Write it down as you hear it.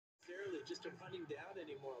really just a running down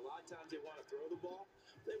anymore. A lot of times they want to throw the ball.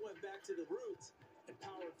 They went back to the roots and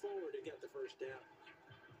powered forward to get the first down.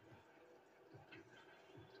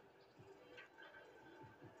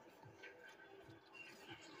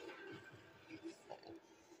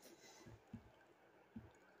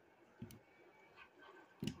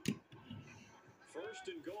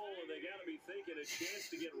 First and goal, and they got to be thinking a chance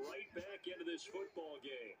to get right back into this football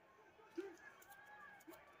game.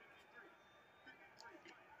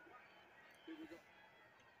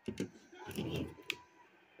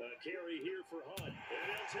 A carry here for Hunt, and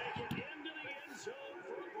they'll take it into the end zone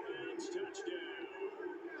for a Browns touchdown.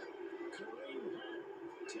 Kareem Hunt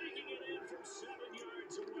taking it in from 7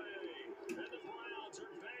 yards away, and the Browns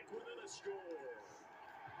are back within a score.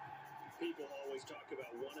 People always talk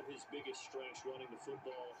about one of his biggest strengths running the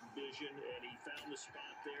football, vision, and he found the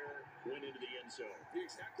spot there, went into the end zone. You're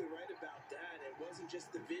exactly right about that. It wasn't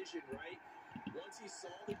just the vision, right? Once he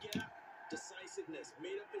saw the gap, decisiveness,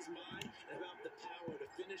 made up his mind, and about the power to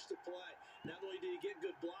finish the play. Not only did he get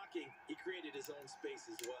good blocking, he created his own space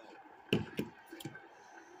as well.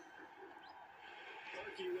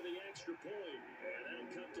 Parkey with the extra point, and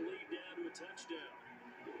that'll cut the lead down to a touchdown.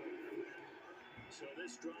 So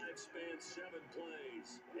this drive spans 7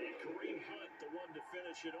 plays, and Kareem Hunt, the one to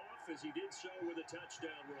finish it off, as he did so with a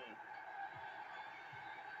touchdown run.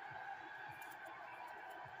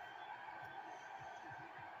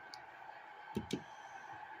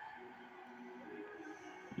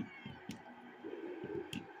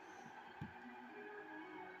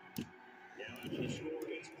 Now after the score,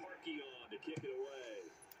 it's Parkey on to kick it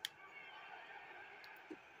away.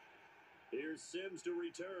 Here's Sims to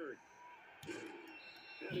return.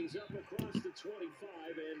 And he's up across the 25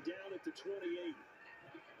 and down at the 28.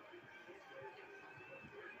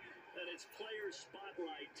 And it's player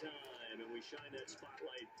spotlight time, and we shine that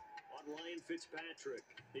spotlight on Ryan Fitzpatrick.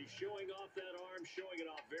 He's showing off that arm, showing it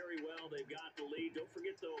off very well. They've got the lead. Don't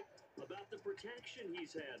forget, though, about the protection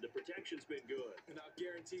he's had. The protection's been good. And I'll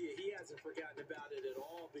guarantee you he hasn't forgotten about it at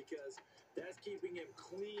all, because that's keeping him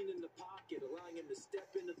clean in the pocket, allowing him to step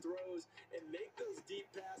into throws and make those deep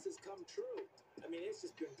passes come true. I mean, it's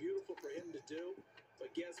just been beautiful for him to do.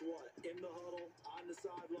 But guess what? In the huddle, on the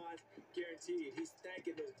sidelines, guaranteed he's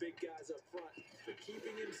thanking those big guys up front for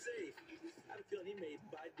keeping him safe. I have a feeling he made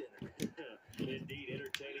by dinner. Indeed,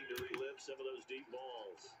 entertaining to relive some of those deep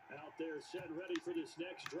balls. Out there, set ready for this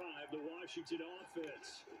next drive, the Washington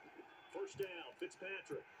offense. First down,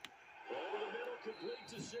 Fitzpatrick. Over the middle, complete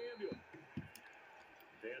to Samuel.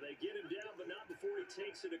 And they get him down, but not before he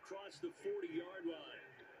takes it across the 40-yard line.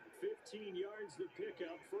 15 yards the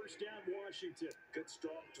pickup. First down, Washington. Good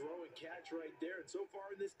strong throw and catch right there. And so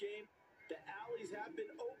far in this game, the alleys have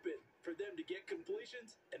been open for them to get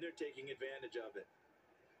completions, and they're taking advantage of it.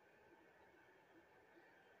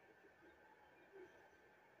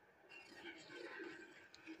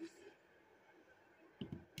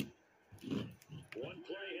 One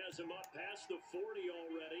play has him up past the 40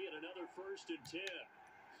 already, and another 1st and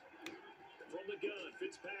 10. From the gun,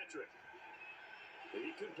 Fitzpatrick.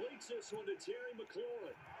 He completes this one to Terry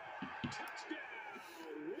McLaurin. Touchdown,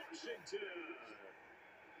 Washington!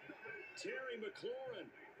 Terry McLaurin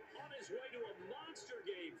on his way to a monster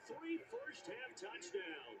game. 3 first-half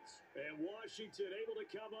touchdowns. And Washington able to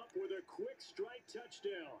come up with a quick strike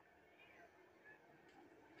touchdown.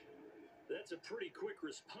 That's a pretty quick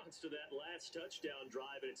response to that last touchdown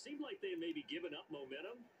drive. And it seemed like they had maybe given up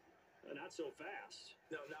momentum. Not so fast.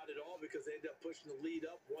 No, not at all, because they ended up pushing the lead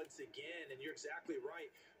up once again, and you're exactly right.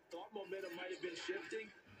 Thought momentum might have been shifting.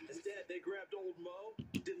 Instead, they grabbed old Mo,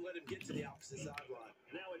 didn't let him get to the opposite sideline.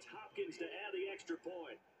 Now it's Hopkins to add the extra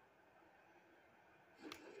point.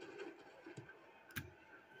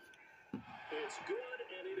 It's good,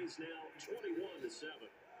 and it is now 21-7.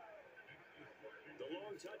 The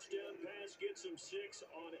long touchdown pass gets them 6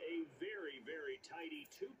 on a very, very tidy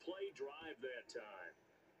 2-play drive that time.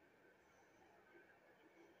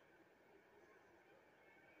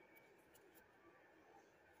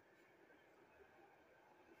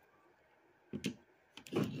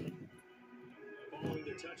 Following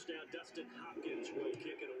the touchdown, Dustin Hopkins will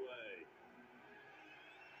kick it away.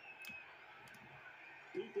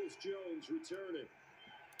 Peoples-Jones returning.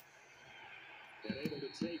 And able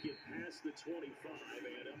to take it past the 25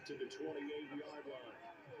 and up to the 28-yard line.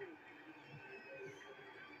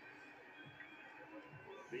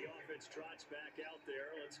 The offense trots back out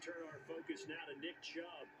there. Let's turn our focus now to Nick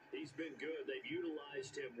Chubb. He's been good. They've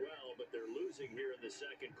utilized him well, but they're losing here in the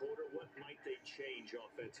second quarter. What might they change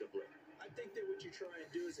offensively? I think that what you try and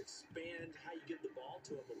do is expand how you get the ball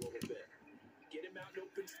to him a little bit. Get him out in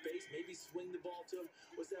open space, maybe swing the ball to him.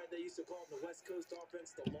 What's that they used to call in the West Coast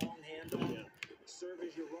offense, the long handoff?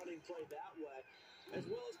 service your running play that way, as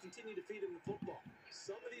well as continue to feed him the football.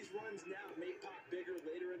 Some of these runs now may pop bigger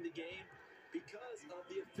later in the game because of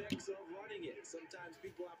the effects of running it. Sometimes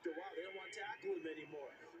people, after a while, they don't want to tackle him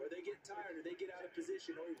anymore, or they get tired, or they get out of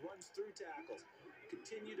position, or he runs through tackles.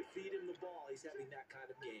 Continue to feed him the ball. He's having that kind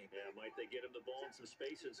of game. Yeah, might they get him the ball in some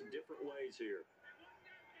space in some different ways here.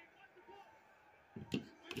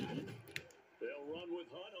 They'll run with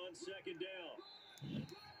Hunt on second down.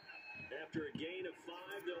 After a gain of 5,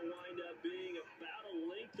 they'll wind up being about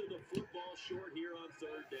a length of the football short here on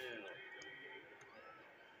third down.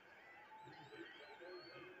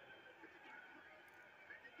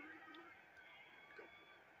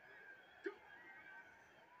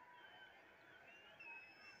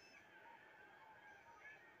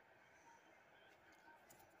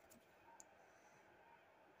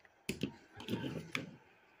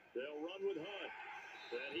 They'll run with Hunt.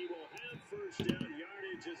 And he will have first down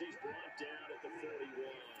yardage as he's brought down at the 41.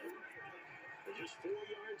 And just 4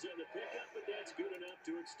 yards on the pickup, but that's good enough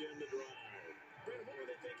to extend the drive. Brent, what were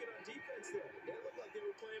they thinking on defense there? They looked like they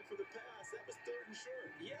were playing for the pass. That was 3rd and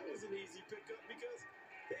short. Yeah, it was an easy pickup because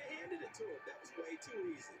they handed it to him. That was way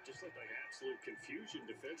too easy. Just looked like absolute confusion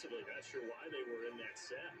defensively. Not sure why they were in that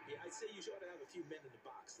set. Yeah, I'd say you should have a few men in the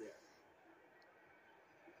box there.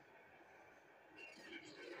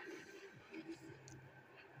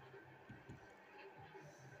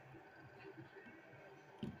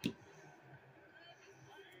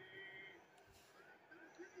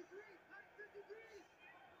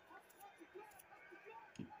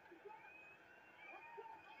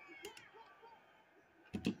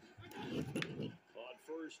 On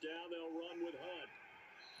first down, they'll run with Hunt.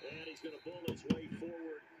 And he's going to bull his way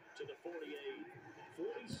forward to the 48.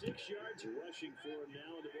 46 yards rushing for him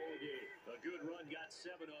now in the ballgame. A good run, got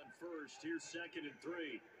 7 on first. Here's 2nd and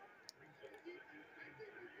 3.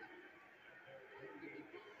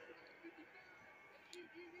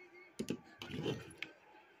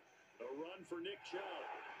 A run for Nick Chubb.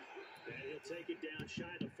 And he'll take it down shy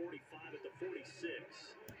of the 45 at the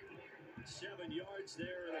 46. 7 yards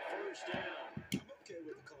there and a first down. I'm okay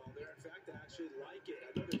with the call there. In fact, I actually like it.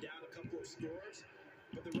 I know they're down a couple of scores,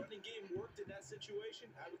 but the running game worked in that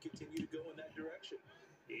situation. I would continue to go in that direction.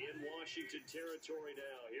 In Washington territory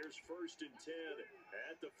now. Here's 1st and 10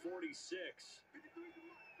 at the 46.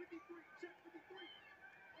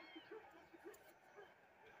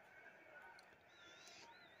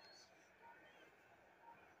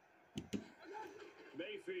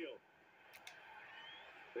 Mayfield.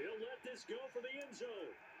 He'll let this go for the end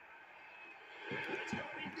zone. And it's going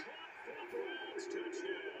to be caught for the Browns.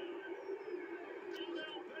 Touchdown.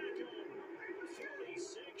 Odell Beckham,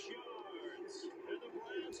 46 yards. And the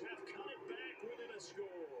Browns have cut it back within a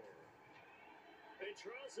score. And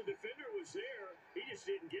Charles, the defender, was there. He just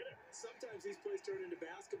didn't get it. Sometimes these plays turn into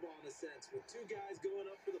basketball in a sense. With 2 guys going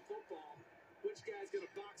up for the football, which guy's going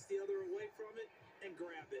to box the other away from it and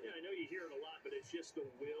grab it? Yeah, I know you hear it a lot, but it's just the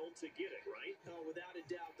will to get it, right? Oh, without a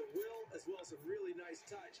doubt. The will, as well as a really nice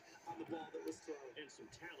touch on the ball that was thrown. And some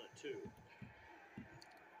talent, too.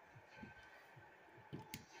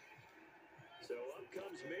 So up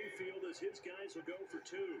comes Mayfield as his guys will go for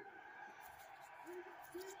 2.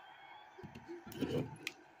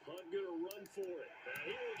 Hunt going to run for it. And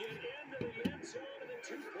he will get into the end zone, and the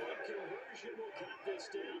 2-point conversion will cut this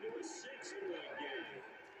down to a 6-point game.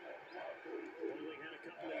 Only had a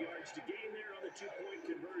couple of yards to gain there on the 2-point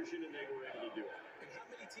conversion, and they were able to do it. And how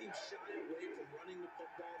many teams shy away from running the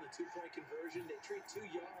football in the 2-point conversion? They treat 2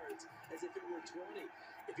 yards as if it were 20.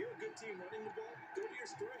 If you're a good team running the ball, go to your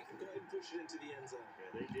strength and go ahead and push it into the end zone.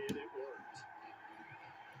 And they did. It worked.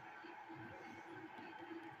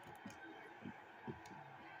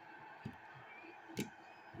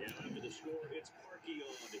 Now after the score, it's Parkey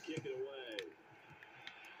on to kick it away.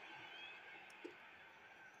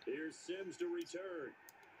 Here's Sims to return.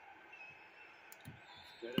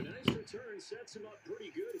 And a nice return sets him up pretty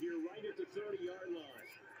good here right at the 30-yard line.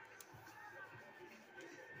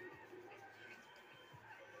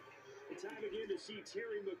 Time again to see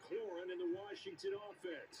Terry McLaurin in the Washington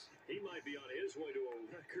offense. He might be on his way to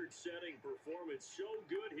a record-setting performance. So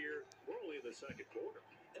good here. We're only in the 2nd quarter.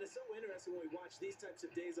 And it's so interesting when we watch these types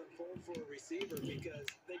of days unfold for a receiver because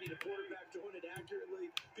they need a quarterback throwing it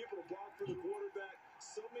accurately, people to block for the quarterback,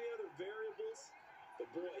 so many other variables. But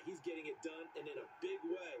boy, he's getting it done and in a big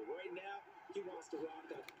way. Right now, he wants to rock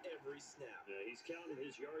on every snap. Yeah, he's counting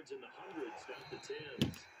his yards in the hundreds, not the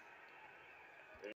tens.